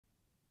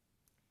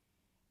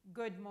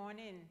Good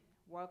morning.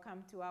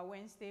 Welcome to our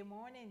Wednesday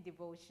morning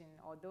devotion.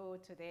 Although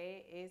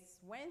today is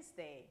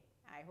Wednesday,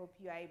 I hope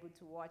you are able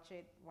to watch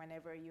it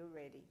whenever you're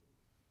ready.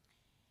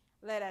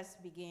 Let us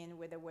begin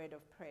with a word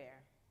of prayer.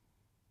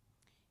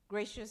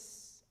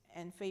 Gracious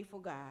and faithful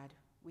God,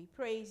 we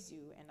praise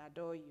you and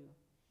adore you.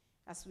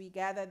 As we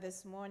gather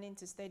this morning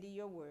to study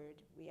your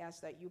word, we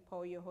ask that you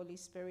pour your Holy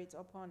Spirit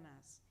upon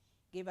us.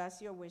 Give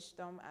us your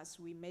wisdom as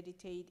we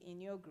meditate in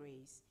your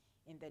grace.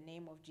 In the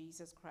name of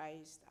Jesus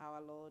Christ,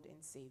 our Lord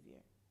and Savior.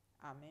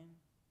 Amen.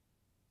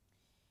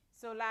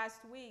 So last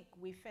week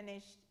we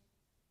finished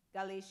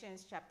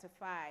Galatians chapter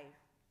 5.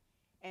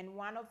 And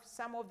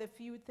some of the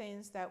few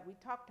things that we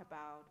talked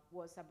about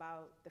was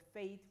about the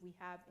faith we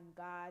have in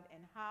God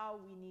and how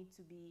we need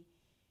to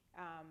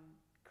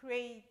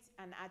create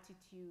an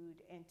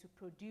attitude and to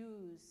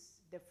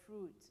produce the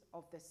fruit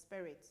of the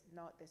Spirit,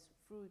 not the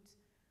fruit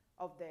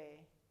of the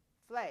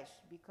flesh,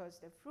 because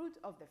the fruit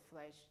of the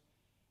flesh,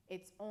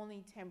 it's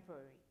only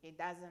temporary. It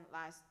doesn't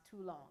last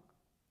too long.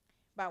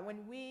 But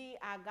when we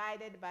are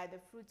guided by the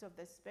fruits of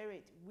the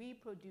Spirit, we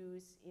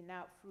produce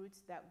enough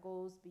fruits that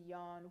goes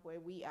beyond where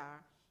we are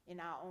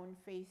in our own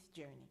faith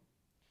journey.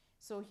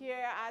 So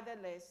here are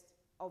the list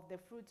of the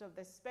fruits of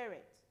the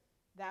Spirit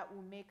that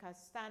will make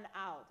us stand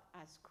out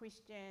as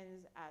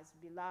Christians, as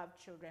beloved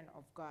children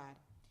of God.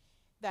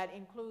 That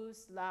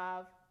includes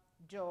love,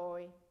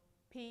 joy,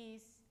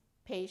 peace,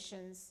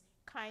 patience,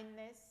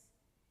 kindness,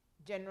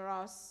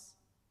 gentleness,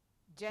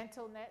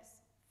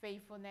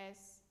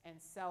 faithfulness,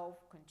 and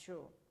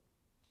self-control.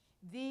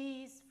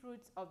 These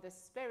fruits of the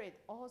Spirit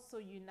also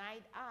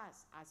unite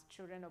us as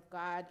children of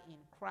God in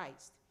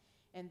Christ,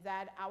 and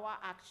that our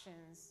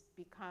actions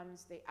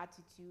becomes the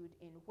attitude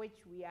in which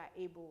we are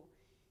able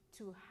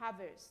to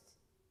harvest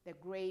the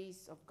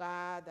grace of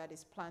God that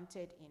is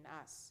planted in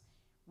us.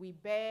 We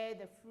bear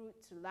the fruit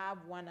to love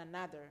one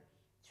another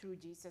through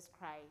Jesus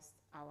Christ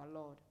our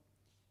Lord.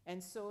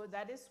 And so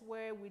that is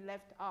where we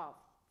left off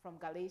from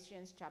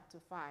Galatians chapter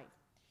 5.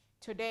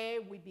 Today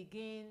we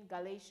begin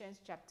Galatians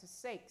chapter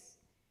 6,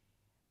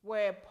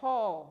 where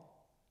Paul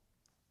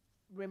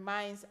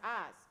reminds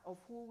us of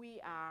who we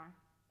are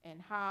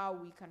and how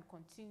we can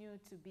continue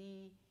to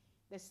be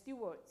the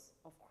stewards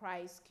of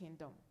Christ's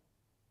kingdom.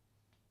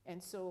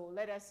 And so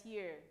let us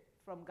hear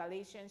from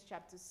Galatians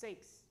chapter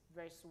 6,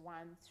 verse 1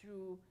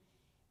 through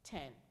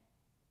 10.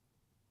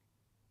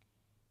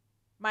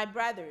 My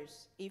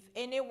brothers, if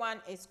anyone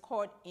is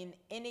caught in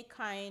any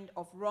kind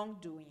of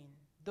wrongdoing,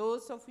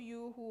 those of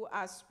you who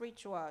are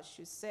spiritual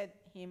should set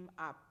him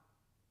up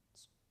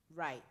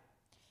right.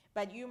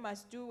 But you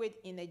must do it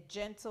in a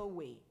gentle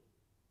way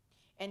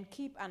and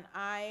keep an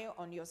eye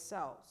on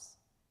yourselves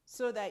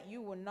so that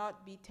you will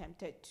not be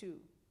tempted too.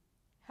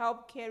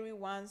 Help carry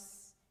one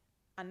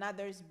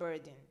another's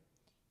burden,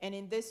 and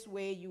in this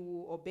way you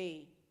will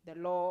obey the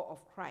law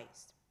of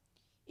Christ.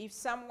 If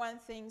someone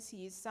thinks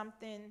he is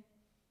something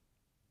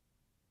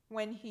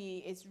when he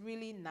is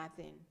really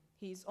nothing,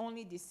 he is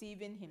only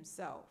deceiving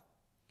himself.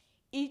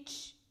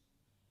 Each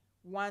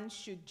one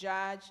should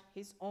judge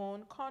his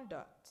own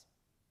conduct.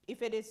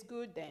 If it is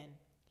good, then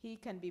he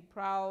can be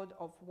proud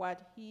of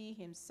what he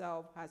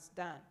himself has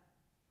done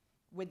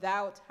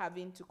without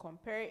having to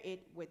compare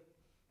it with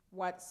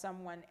what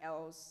someone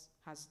else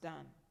has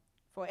done.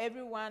 For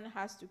everyone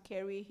has to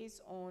carry his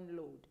own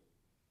load.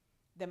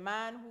 The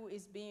man who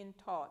is being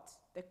taught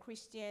the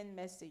Christian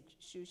message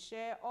should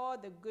share all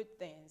the good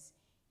things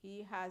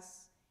he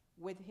has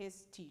with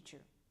his teacher.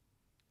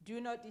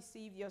 Do not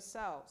deceive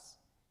yourselves.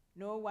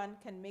 No one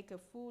can make a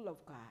fool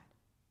of God.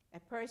 A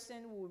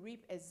person will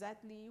reap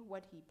exactly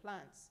what he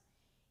plants.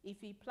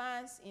 If he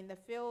plants in the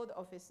field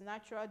of his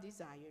natural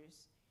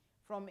desires,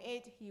 from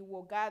it he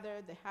will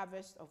gather the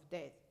harvest of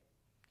death.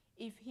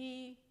 If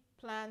he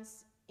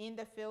plants in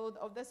the field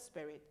of the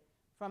Spirit,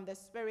 from the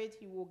Spirit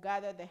he will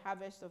gather the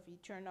harvest of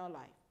eternal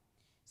life.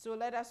 So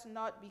let us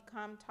not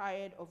become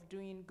tired of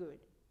doing good.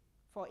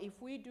 For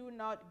if we do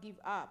not give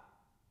up,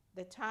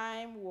 the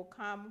time will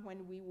come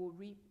when we will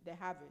reap the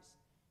harvest.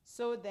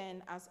 So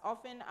then, as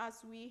often as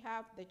we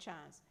have the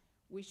chance,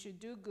 we should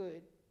do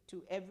good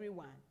to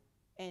everyone,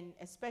 and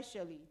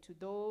especially to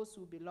those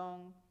who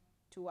belong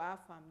to our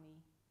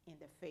family in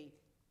the faith.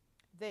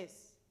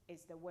 This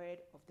is the word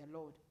of the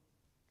Lord.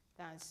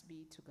 Thanks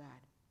be to God.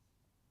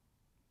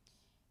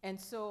 And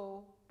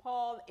so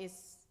Paul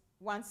is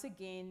once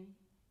again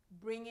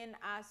bringing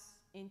us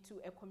into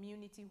a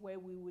community where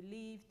we will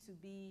live to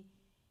be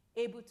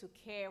able to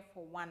care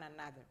for one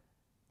another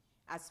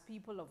as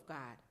people of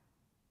God.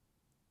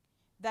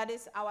 That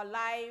is our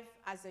life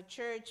as a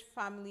church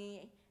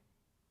family,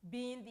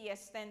 being the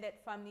extended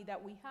family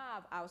that we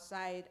have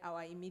outside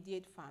our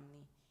immediate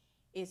family,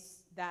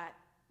 is that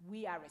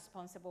we are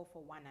responsible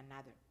for one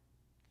another.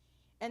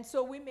 And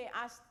so we may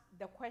ask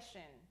the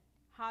question,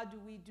 how do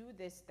we do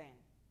this then?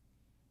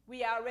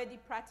 We are already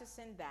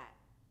practicing that.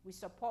 We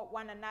support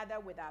one another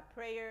with our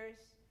prayers,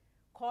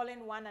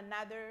 calling one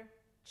another,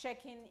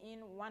 checking in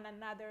one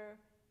another,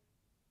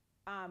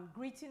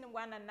 greeting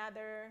one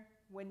another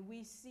when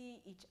we see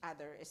each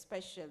other,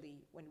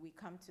 especially when we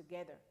come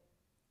together.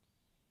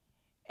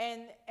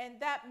 And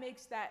that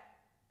makes that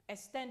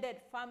extended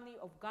family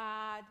of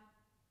God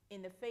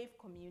in the faith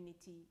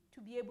community to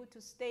be able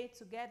to stay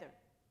together.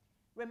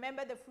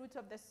 Remember, the fruit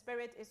of the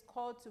Spirit is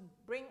called to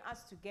bring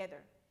us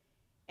together.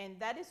 And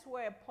that is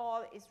where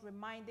Paul is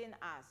reminding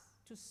us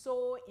to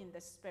sow in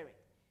the Spirit.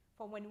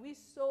 For when we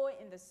sow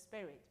in the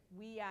Spirit,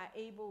 we are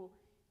able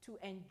to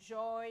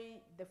enjoy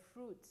the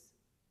fruits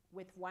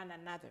with one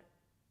another.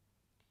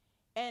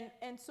 And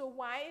so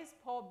why is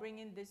Paul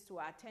bringing this to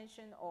our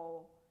attention,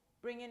 or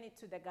bringing it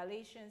to the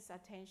Galatians'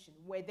 attention?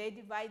 Were they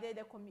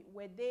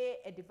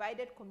a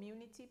divided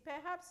community?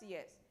 Perhaps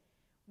yes.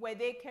 Were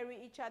they carry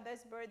each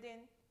other's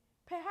burden?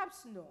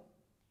 Perhaps no.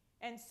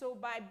 And so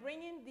by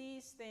bringing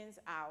these things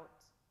out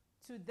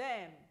to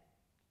them,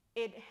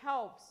 it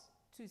helps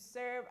to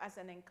serve as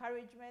an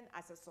encouragement,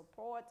 as a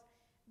support,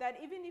 that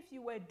even if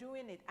you were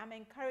doing it, I'm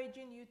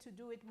encouraging you to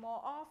do it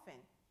more often.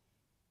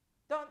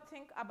 Don't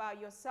think about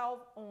yourself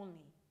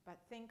only, but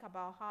think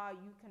about how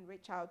you can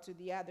reach out to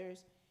the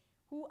others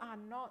who are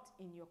not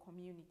in your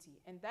community.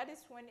 And that is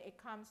when it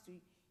comes to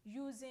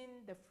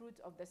using the fruit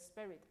of the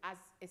Spirit as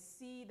a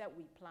seed that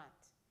we plant.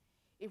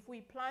 If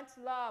we plant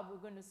love, we're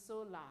going to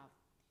sow love.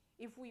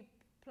 If we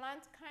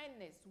plant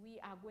kindness, we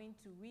are going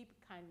to reap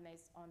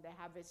kindness on the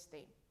harvest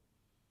day.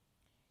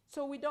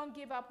 So we don't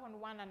give up on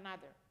one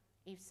another.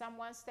 If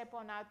someone steps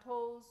on our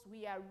toes,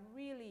 we are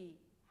really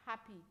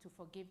happy to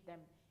forgive them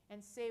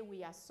and say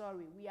we are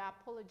sorry. We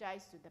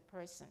apologize to the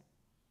person.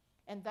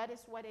 And that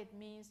is what it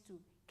means to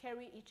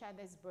carry each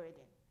other's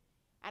burden.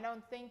 I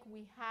don't think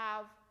we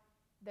have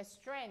the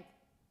strength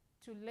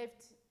to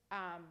lift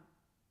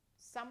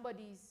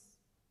somebody's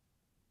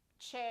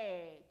chair,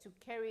 to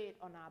carry it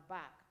on our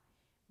back.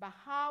 But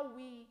how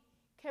we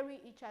carry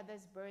each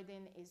other's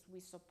burden is we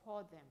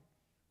support them.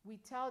 We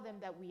tell them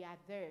that we are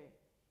there.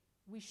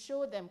 We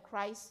show them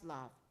Christ's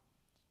love.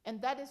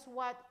 And that is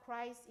what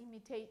Christ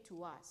imitates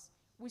to us.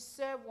 We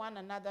serve one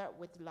another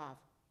with love.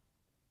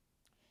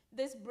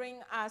 This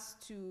brings us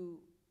to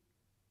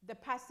the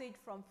passage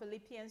from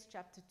Philippians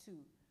chapter 2,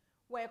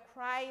 where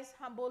Christ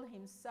humbled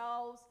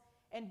himself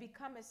and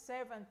become a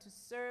servant to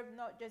serve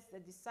not just the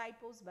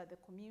disciples, but the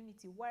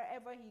community.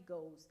 Wherever he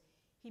goes,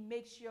 he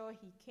makes sure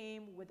he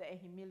came with a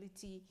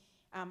humility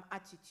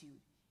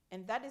attitude.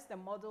 And that is the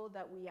model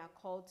that we are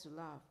called to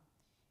love.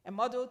 A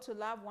model to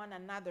love one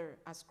another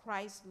as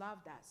Christ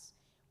loved us.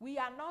 We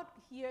are not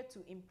here to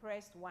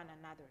impress one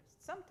another.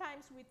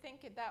 Sometimes we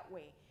think it that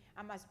way.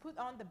 I must put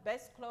on the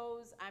best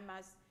clothes. I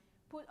must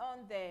put on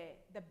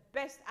the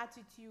best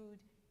attitude,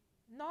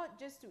 not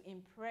just to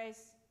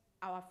impress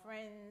our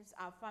friends,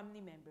 our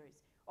family members,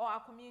 or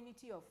our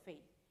community of faith,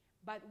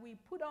 but we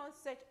put on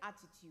such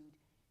attitude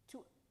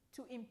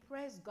to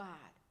impress God.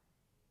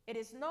 It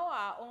is not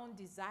our own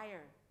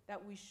desire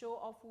that we show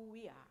off who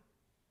we are,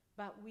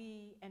 but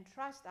we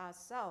entrust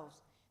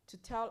ourselves to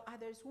tell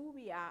others who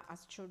we are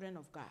as children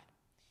of God.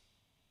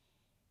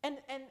 And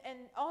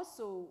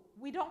also,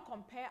 we don't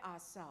compare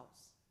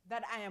ourselves,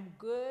 that I am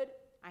good,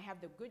 I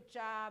have the good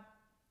job,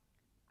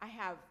 I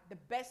have the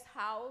best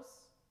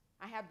house,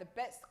 I have the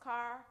best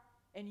car,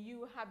 and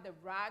you have the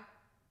rag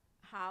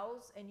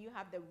house, and you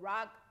have the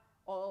rag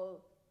or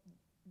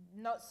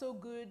not so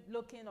good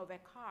looking of a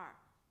car.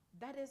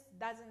 That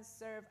doesn't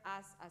serve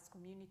us as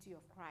community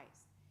of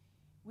Christ.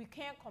 We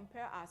can't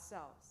compare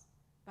ourselves,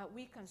 but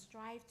we can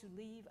strive to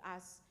live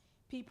as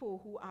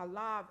people who are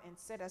loved and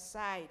set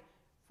aside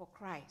for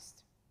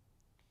Christ.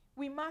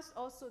 We must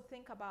also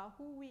think about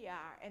who we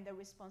are and the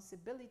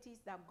responsibilities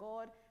that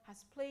God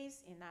has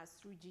placed in us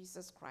through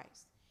Jesus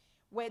Christ.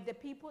 Were the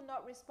people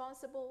not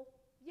responsible?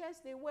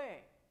 Yes, they were.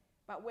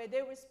 But were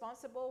they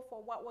responsible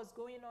for what was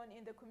going on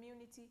in the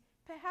community?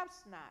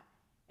 Perhaps not.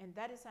 And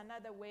that is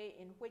another way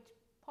in which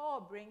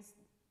Paul brings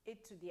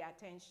it to the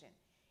attention.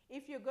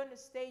 If you're going to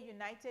stay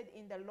united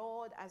in the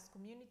Lord as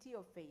community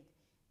of faith,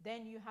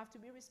 then you have to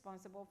be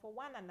responsible for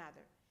one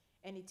another.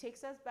 And it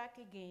takes us back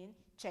again,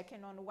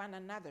 checking on one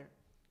another.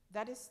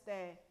 That is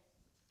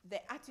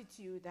the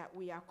attitude that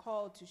we are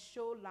called to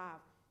show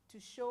love, to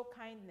show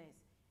kindness,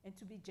 and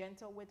to be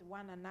gentle with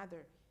one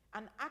another.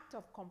 An act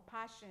of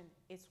compassion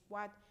is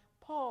what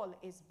Paul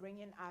is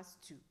bringing us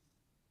to.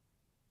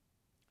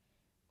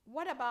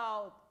 What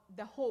about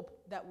the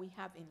hope that we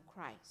have in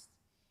Christ?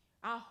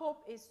 Our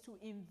hope is to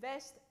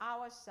invest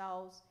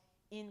ourselves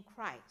in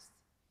Christ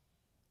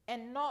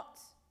and not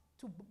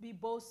to be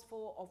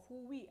boastful of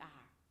who we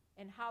are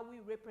and how we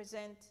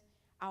represent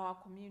our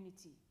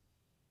community.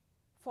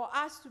 For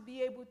us to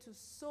be able to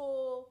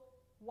sow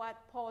what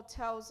Paul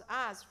tells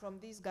us from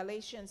this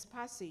Galatians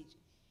passage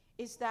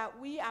is that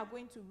we are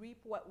going to reap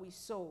what we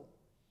sow.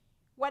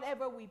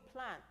 Whatever we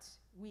plant,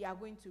 we are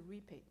going to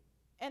reap it.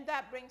 And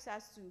that brings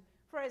us to,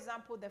 for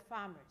example, the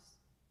farmers.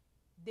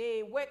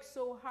 They work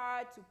so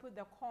hard to put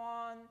the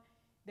corn,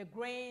 the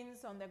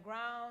grains on the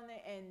ground,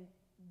 and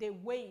they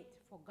wait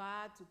for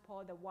God to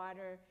pour the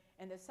water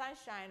and the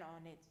sunshine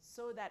on it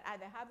so that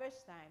at the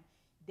harvest time,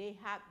 they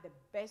have the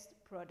best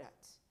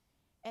product.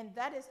 And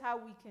that is how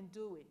we can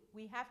do it.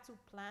 We have to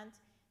plant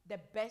the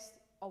best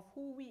of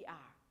who we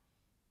are,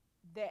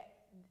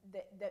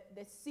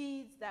 the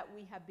seeds that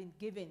we have been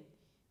given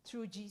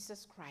through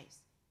Jesus Christ.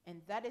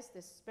 And that is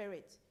the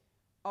spirit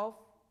of,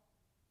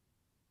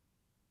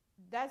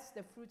 that's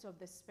the fruit of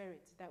the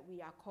Spirit that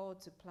we are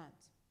called to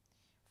plant.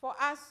 For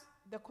us,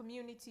 the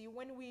community,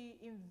 when we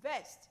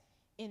invest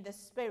in the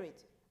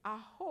Spirit, I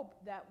hope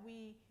that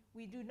we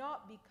do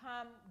not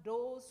become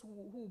those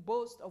who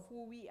boast of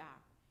who we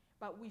are,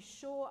 but we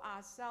show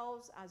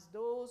ourselves as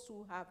those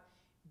who have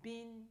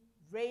been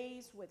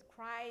raised with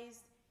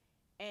Christ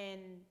and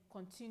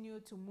continue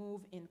to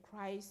move in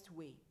Christ's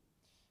way.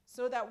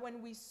 So that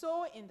when we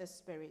sow in the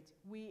Spirit,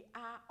 we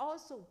are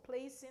also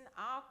placing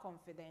our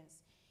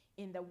confidence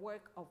in the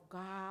work of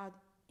God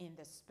in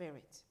the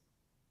Spirit.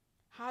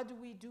 How do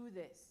we do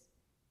this?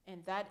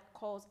 And that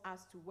calls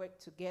us to work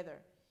together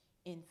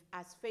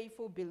as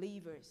faithful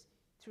believers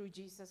through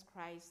Jesus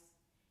Christ.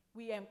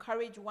 We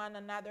encourage one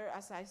another,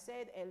 as I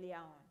said earlier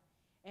on.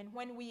 And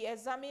when we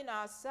examine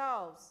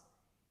ourselves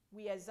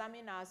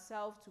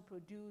to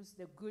produce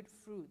the good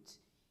fruit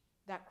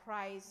that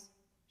Christ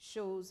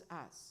shows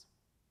us.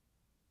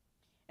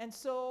 And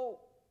so,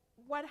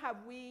 what have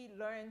we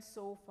learned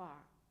so far?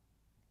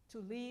 To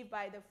live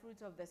by the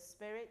fruit of the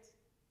Spirit,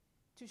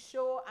 to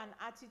show an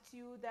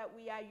attitude that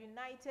we are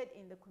united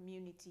in the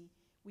community.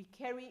 We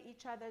carry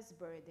each other's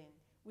burden.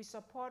 We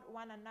support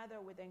one another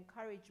with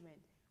encouragement.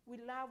 We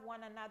love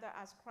one another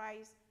as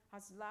Christ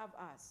has loved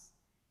us.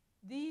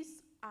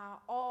 These are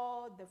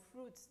all the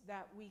fruits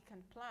that we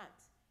can plant,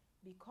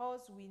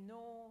 because we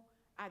know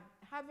at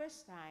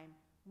harvest time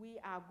we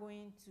are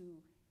going to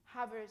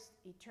harvest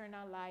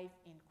eternal life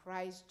in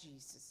Christ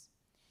Jesus.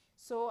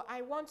 So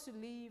I want to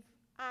leave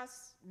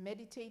us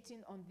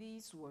meditating on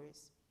these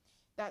words,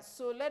 that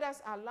so let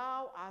us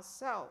allow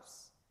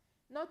ourselves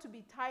not to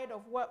be tired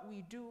of what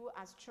we do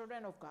as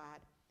children of God,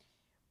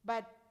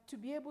 but to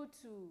be able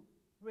to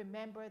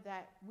remember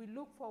that we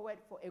look forward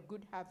for a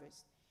good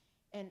harvest.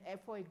 And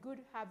for a good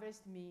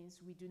harvest means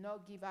we do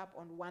not give up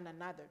on one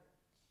another.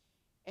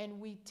 And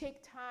we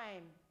take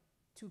time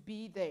to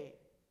be there.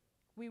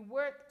 We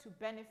work to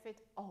benefit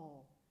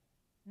all,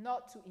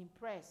 not to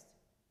impress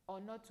or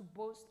not to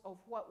boast of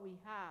what we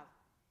have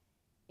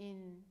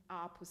in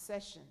our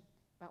possession,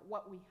 but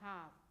what we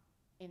have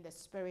in the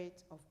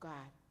Spirit of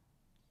God.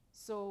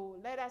 So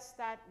let us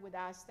start with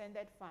our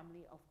extended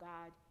family of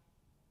God,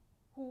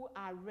 who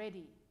are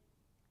ready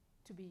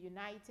to be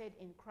united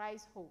in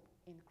Christ's hope,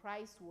 in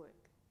Christ's work,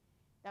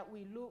 that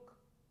we look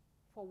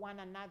for one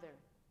another,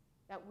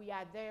 that we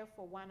are there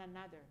for one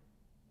another,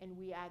 and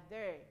we are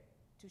there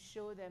to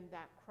show them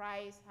that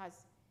Christ has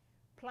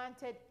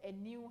planted a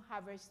new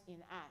harvest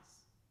in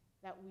us,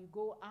 that we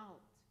go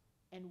out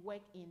and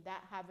work in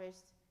that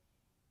harvest.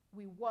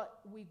 We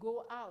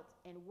go out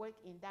and work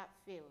in that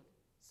field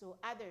so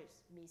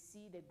others may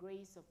see the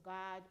grace of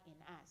God in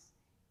us,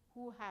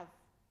 who have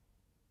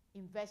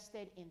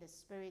invested in the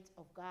Spirit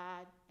of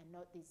God and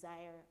not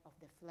desire of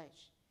the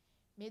flesh.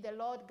 May the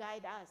Lord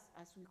guide us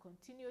as we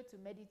continue to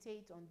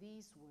meditate on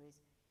these words,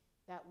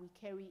 that we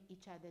carry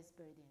each other's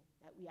burden,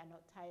 that we are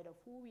not tired of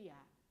who we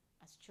are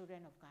as children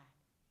of God.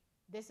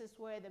 This is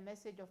where the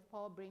message of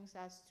Paul brings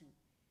us to.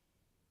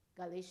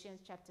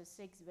 Galatians chapter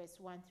 6, verse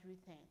 1 through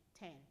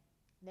 10.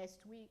 Next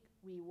week,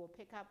 we will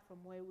pick up from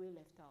where we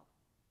left off.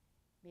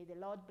 May the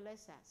Lord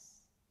bless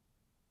us.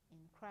 In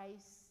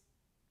Christ,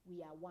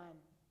 we are one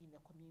in the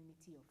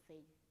community of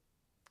faith.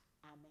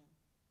 Amen.